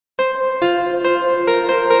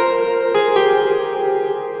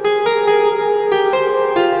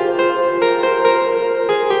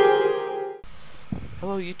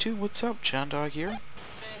YouTube, what's up? Jondawg here.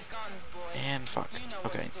 And fuck.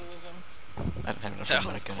 Okay. I didn't have enough That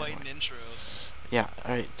room was to quite anyway. an intro. Yeah,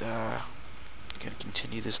 alright, gonna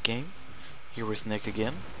continue this game. Here with Nick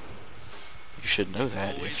again. You should know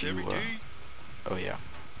that if you, oh yeah.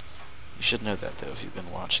 You should know that though if you've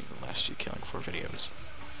been watching the last few Killing Floor videos.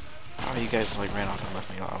 Oh, you guys like ran off and left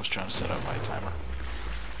me while I was trying to set up my timer.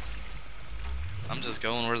 I'm just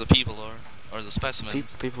going where the people are. Or the specimens.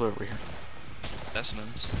 People are over here.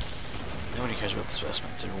 Specimens. Nobody cares about the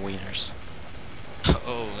specimens, they're wieners.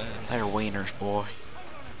 Oh man. They're wieners, boy.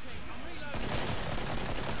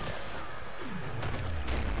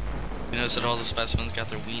 You notice that all the specimens got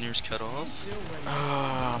their wieners cut off?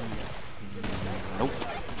 Nope.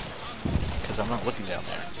 Because I'm not looking down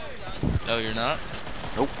there. Oh, you're not?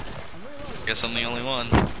 Nope. Guess I'm the only one.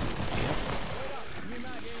 Yep.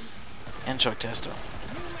 And Chuck Testo.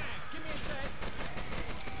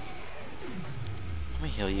 Let me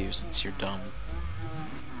heal you since you're dumb.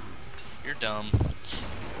 You're dumb.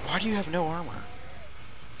 Why do you have no armor?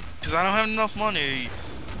 Because I don't have enough money.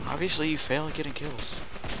 Obviously you fail at getting kills.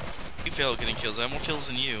 You fail at getting kills. I have more kills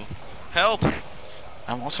than you. Help!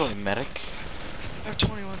 I'm also a medic. I have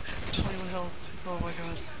 21 health. Oh my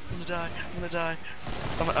god. I'm gonna die. I'm gonna die.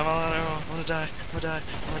 I'm out of ammo. I'm gonna die. I'm gonna die.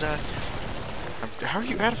 I'm gonna die. How are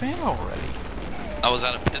you out of ammo already? I was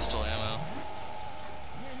out of pistol ammo.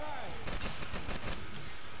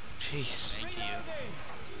 Jeez. Thank you.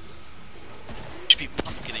 You should be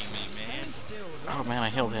pumpkining me, man. Oh man, I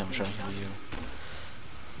healed him trying to heal you.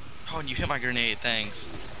 Oh, and you hit my grenade. Thanks.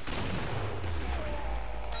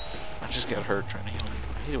 I just got hurt trying to heal you.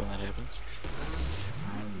 I hate it when that happens.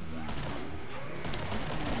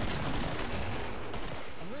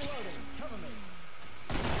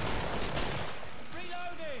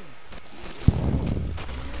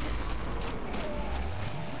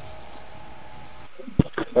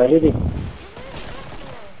 Ready?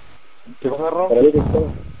 Come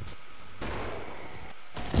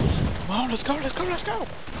on, let's go, let's go, let's go!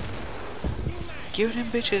 Kill them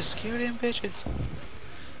bitches, kill them bitches.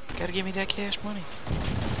 Gotta give me that cash money.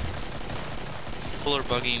 People are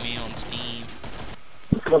bugging me on Steam.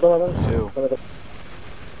 Who?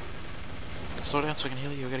 Slow down so I can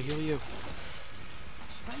heal you, I gotta heal you.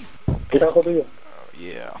 Oh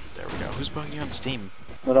yeah, there we go. Who's bugging you on Steam?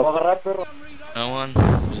 No one?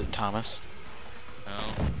 Is it Thomas? No.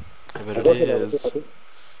 I bet it is.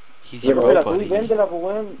 He's your old buddy. I'm not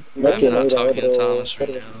talking to Thomas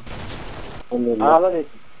right now.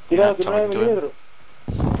 You're not talking to him?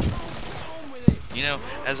 You know,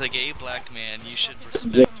 as a gay black man, you should respect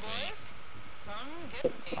me.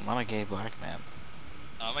 I'm not a gay black man.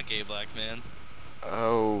 I'm a gay black man.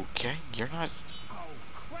 Okay, you're not...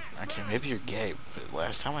 Okay, maybe you're gay, but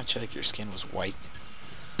last time I checked your skin was white.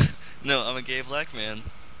 No, I'm a gay black man.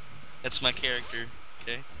 That's my character,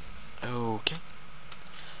 okay? Okay.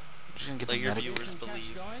 Just gonna get Let the your medic. viewers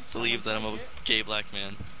believe that I'm a gay black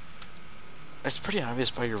man. It's pretty obvious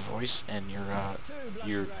by your voice and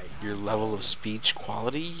your level of speech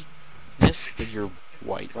quality that you're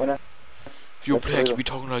white. If you're black, you be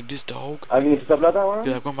talking like this, dog. Be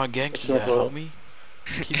like, where my gangsters at, homie?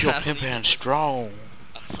 Keep your pimp hand strong.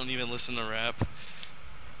 I don't even listen to rap.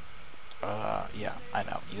 Yeah, I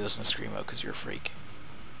know. You listen to Screamo because you're a freak.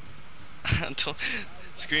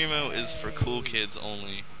 Screamo is for cool kids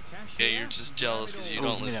only. Okay, you're just jealous because you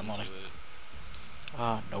don't listen to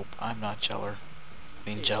it. Nope, I'm not jeller. I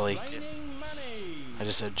mean jelly. I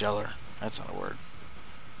just said jeller. That's not a word.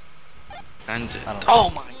 And I don't know. oh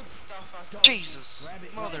my Jesus,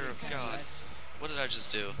 mother of God! What did I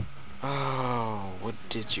just do? Oh, what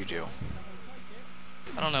did you do?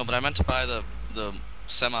 I don't know, but I meant to buy the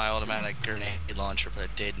semi-automatic grenade launcher, but I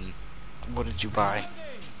didn't. What did you buy?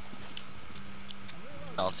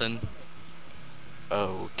 Nothing.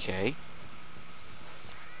 Okay.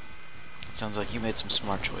 Sounds like you made some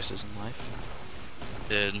smart choices in life.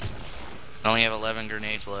 Did. I only have 11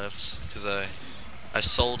 grenades left because I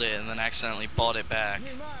sold it and then accidentally bought it back,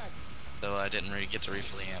 so I didn't really get to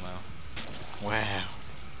refill the ammo. Wow.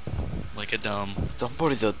 Like a dumb.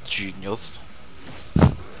 Somebody the genius.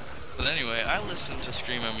 But anyway, I listen to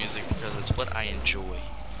Screamo music because it's what I enjoy.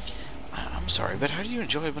 I'm sorry, but how do you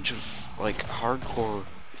enjoy a bunch of, like, hardcore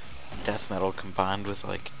death metal combined with,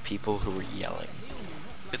 like, people who are yelling?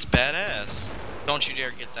 It's badass. Don't you dare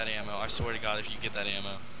get that ammo. I swear to God, if you get that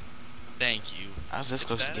ammo. Thank you. I was this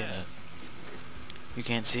close to getting it. You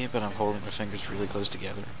can't see it, but I'm holding my fingers really close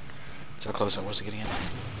together. That's how close I was to getting it.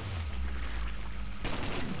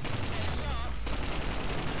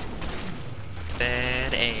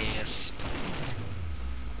 Badass.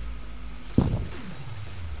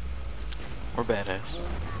 We're badass.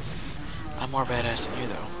 I'm more badass than you,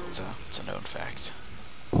 though. It's a known fact.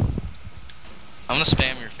 I'm gonna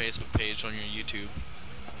spam your Facebook page on your YouTube.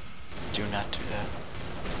 Do not do that.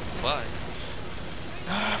 Why?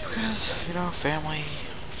 Because, you know, family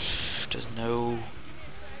doesn't know.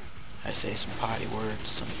 I say some potty words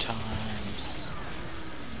sometimes.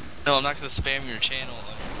 No, I'm not gonna spam your channel on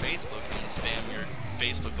your Facebook. I'm gonna spam your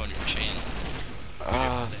Facebook on your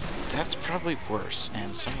channel. That's probably worse,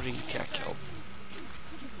 and somebody got killed.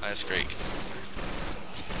 That's great.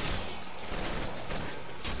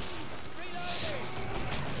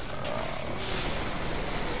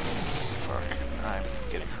 Fuck, I'm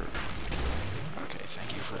getting hurt. Okay,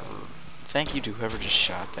 thank you to whoever just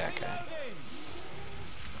shot that guy.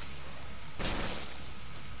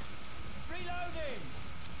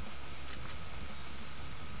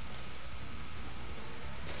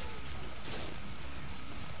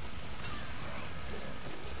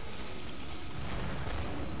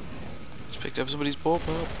 Picked up somebody's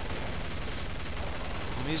bullpup.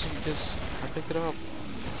 I'm using this. I picked it up.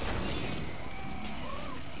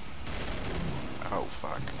 Oh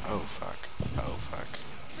fuck. Oh fuck. Oh fuck.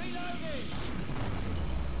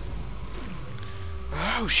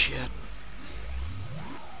 Oh shit.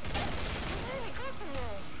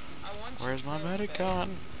 Where's my medic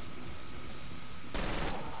gone?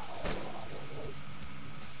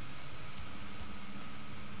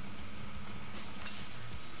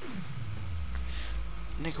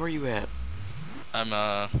 Nick, where you at? I'm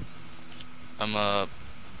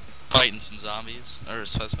fighting some zombies or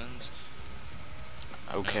specimens.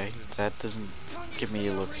 Okay, that doesn't give me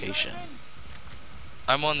a location.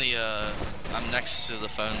 I'm on the I'm next to the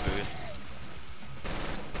phone booth.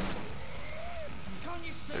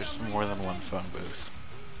 There's more than one phone booth.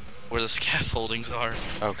 Where the scaffoldings are.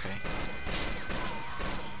 Okay.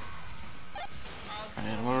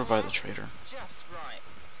 Alright, I'm over by the trader. Just right.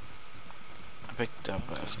 I picked up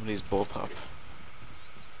somebody's bullpup.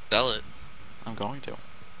 Sell it. I'm going to.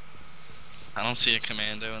 I don't see a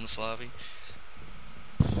commando in this lobby.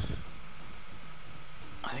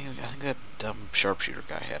 I think that sharpshooter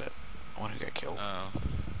guy had it. The one who got killed. Oh.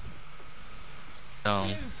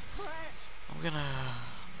 I'm gonna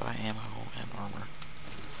buy ammo and armor.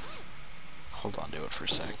 Hold on to it for a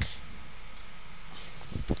sec.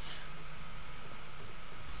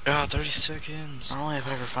 Oh, 30 seconds. Normally if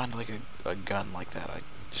I ever find like a gun like that, I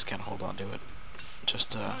just kinda hold on to it.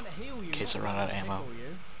 Just in case I run out of ammo.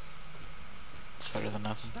 It's better than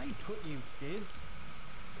nothing. Stay put, you did.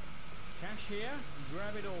 Cash here,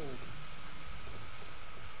 grab it all.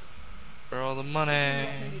 For all the money.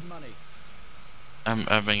 Money.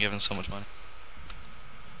 I've been given so much money.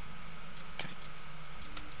 Okay.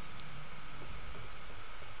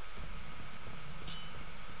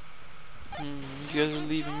 You guys are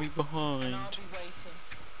leaving me behind.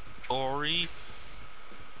 Sorry.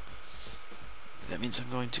 That means I'm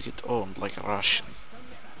going to get owned like a Russian.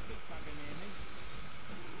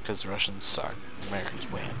 Because Russians suck.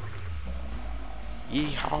 Americans win.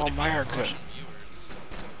 Yeehaw, America!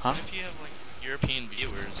 Huh? What if you have like European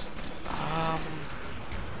viewers?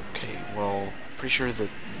 Okay, well, pretty sure the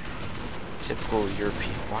typical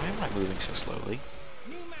European... Why am I moving so slowly?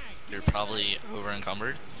 You're probably over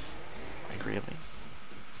encumbered. Like, really?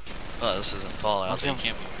 Oh, this isn't Fallout, so you Okay.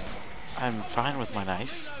 can't be. I'm fine with my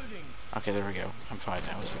knife. Okay, there we go. I'm fine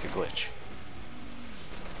now. It's like a glitch.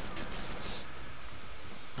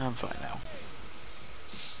 I'm fine now.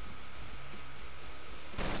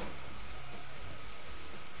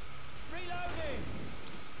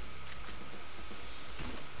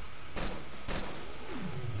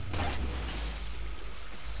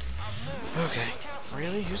 Okay.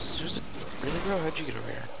 Really? Who's it? Really, bro? How'd you get over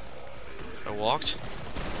here? I walked.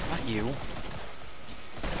 Not you.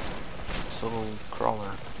 This little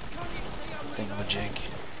crawler thingamajig.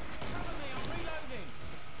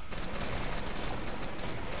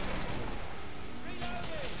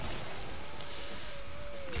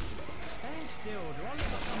 Stand still. Do I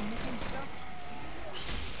look like I'm missing stuff?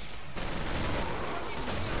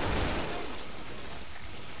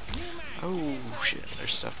 Oh shit,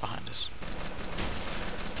 there's stuff behind us.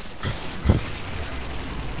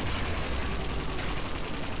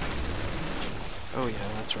 Oh yeah,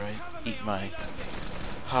 that's right. Eat my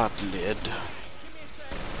hot lid.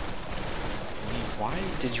 Why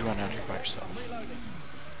did you run out here by yourself?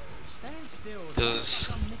 Stand still. Because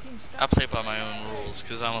I play by my own rules,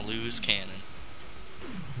 because I'm a loose cannon.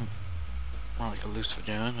 More like a loose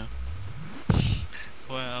vagina.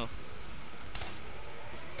 Well,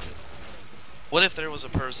 what if there was a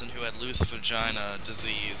person who had loose vagina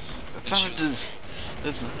disease? That's not a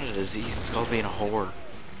disease. It's called being a whore.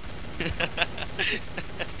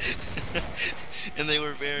 And they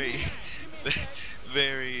were very,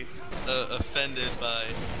 very offended by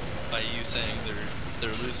you saying their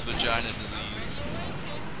loose vagina disease.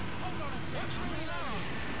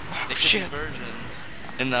 Oh, They could shit. be virgins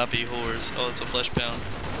and not be whores. Oh, it's a flesh pound.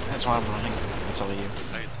 That's why I'm running. That's all you.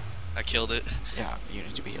 I killed it. Yeah, you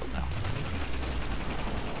need to be healed now.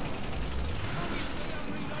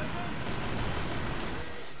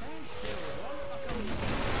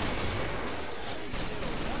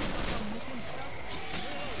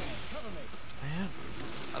 Man.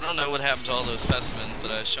 I don't know what happened to all those specimens,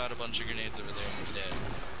 but I shot a bunch of grenades over there and they're dead.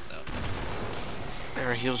 So.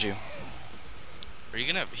 There, I healed you. Are you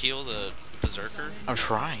gonna heal the berserker? I'm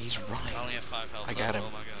trying. He's I running. only have 5 health. I got him.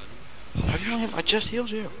 Oh my god. How do you only have? I just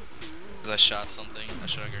healed you. Because I shot something. I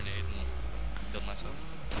shot a grenade and killed myself.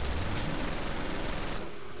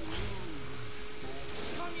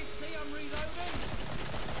 Can't you see I'm reloading?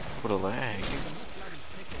 What a lag.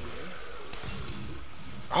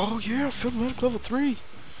 Oh yeah, field medic level 3.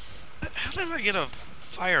 How did I get a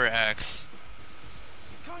fire axe?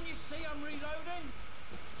 Can't you see I'm reloading?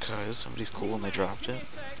 Cause somebody's cool and they dropped Give me it. a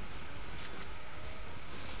sec.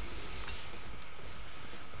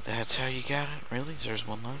 That's how you got it? Really? There's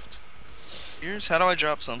one left? Here's how do I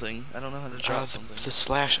drop something? I don't know how to drop something. The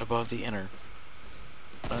slash above the enter.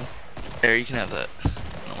 There, you can have that. I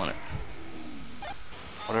don't want it.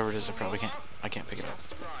 Whatever it is, I probably can't. I can't pick it up.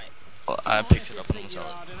 Well, I picked it up and I'm gonna You're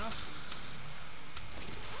sell hard enough.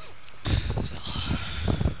 it.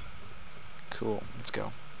 Sell. Cool. Let's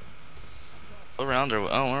go. What round are we?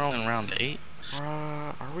 Oh, we're only in round 8.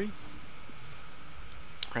 Are we?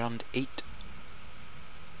 Round 8.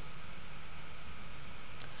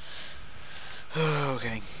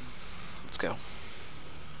 Okay. Let's go. I'm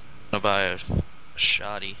gonna buy a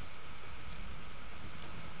shoddy.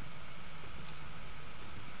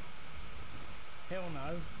 Hell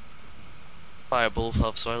no. Buy a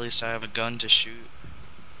bullpup so at least I have a gun to shoot.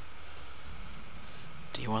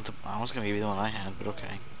 Do you want the... I was gonna give you the one I had, but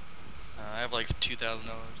okay. I have like $2,000.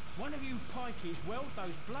 One of you pikeys weld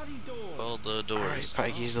those bloody doors. Weld the doors.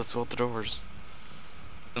 Alright, Pikeys, let's weld the doors.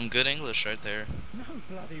 Some good English right there. No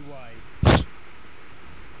bloody way.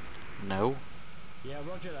 No? Yeah,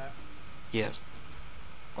 roger that. Yes.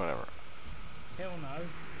 Whatever. Hell no.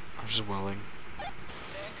 I'm just welding.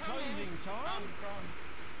 Closing time.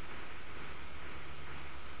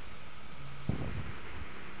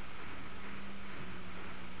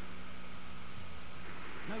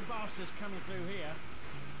 No bastards coming through here.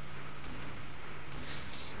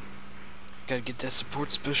 Gotta get that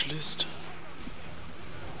support specialist.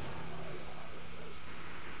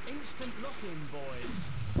 Instant lock-in,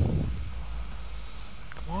 boys.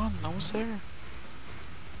 Come on, almost there.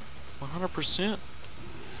 100%. 100%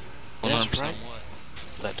 That's right. what?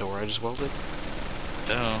 That door I just welded.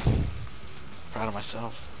 Oh. Proud of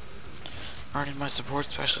myself. Earning my support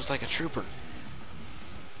specialist like a trooper.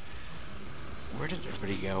 Where did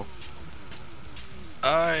everybody go?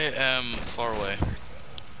 I am far away.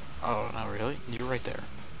 Oh, no, really? You're right there.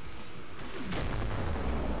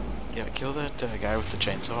 Yeah, kill that guy with the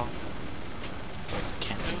chainsaw. I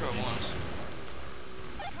can't do it.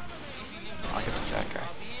 I got the fat guy.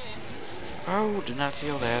 Oh, did not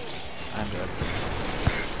feel that. I'm dead.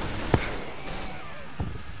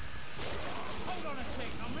 Hold on a sec,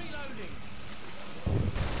 I'm reloading.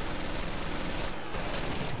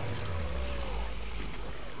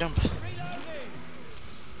 Jump. Reloading.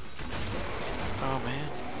 Oh, man.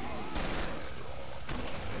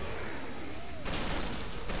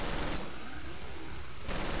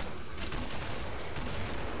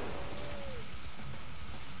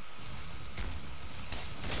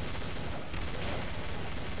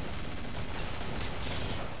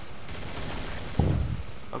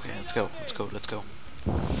 Okay, let's go. Let's go. Let's go.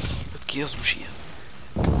 Let's kill some shit.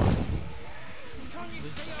 Come on.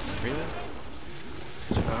 Really?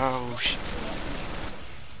 Oh, shit.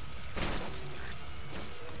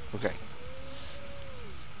 Okay.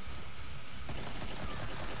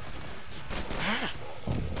 Ah!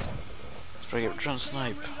 Let's try to get trying to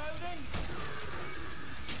snipe.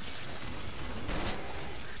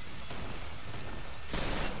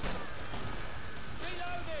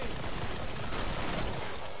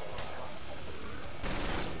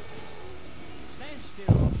 Stand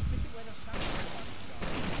still, I'll stick it where the sun shines.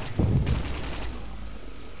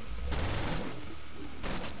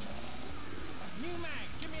 New mag,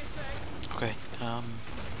 give me a sec. Okay,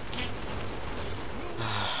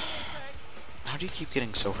 how do you keep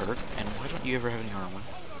getting so hurt? And why don't you ever have any armor?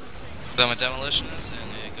 So I'm a demolitionist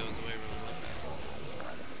and it goes away really well.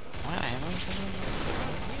 What ammo?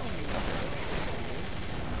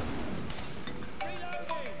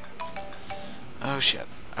 Oh shit.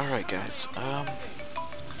 Alright guys,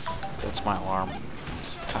 that's my alarm.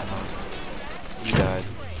 Time out. You died.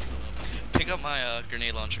 Pick up my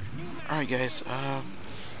grenade launcher. Alright guys,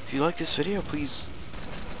 if you like this video, please,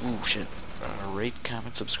 ooh shit, rate,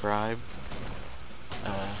 comment, subscribe,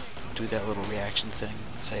 do that little reaction thing,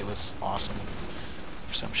 say it was awesome,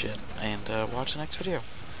 or some shit, and watch the next video.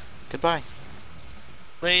 Goodbye.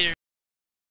 Later.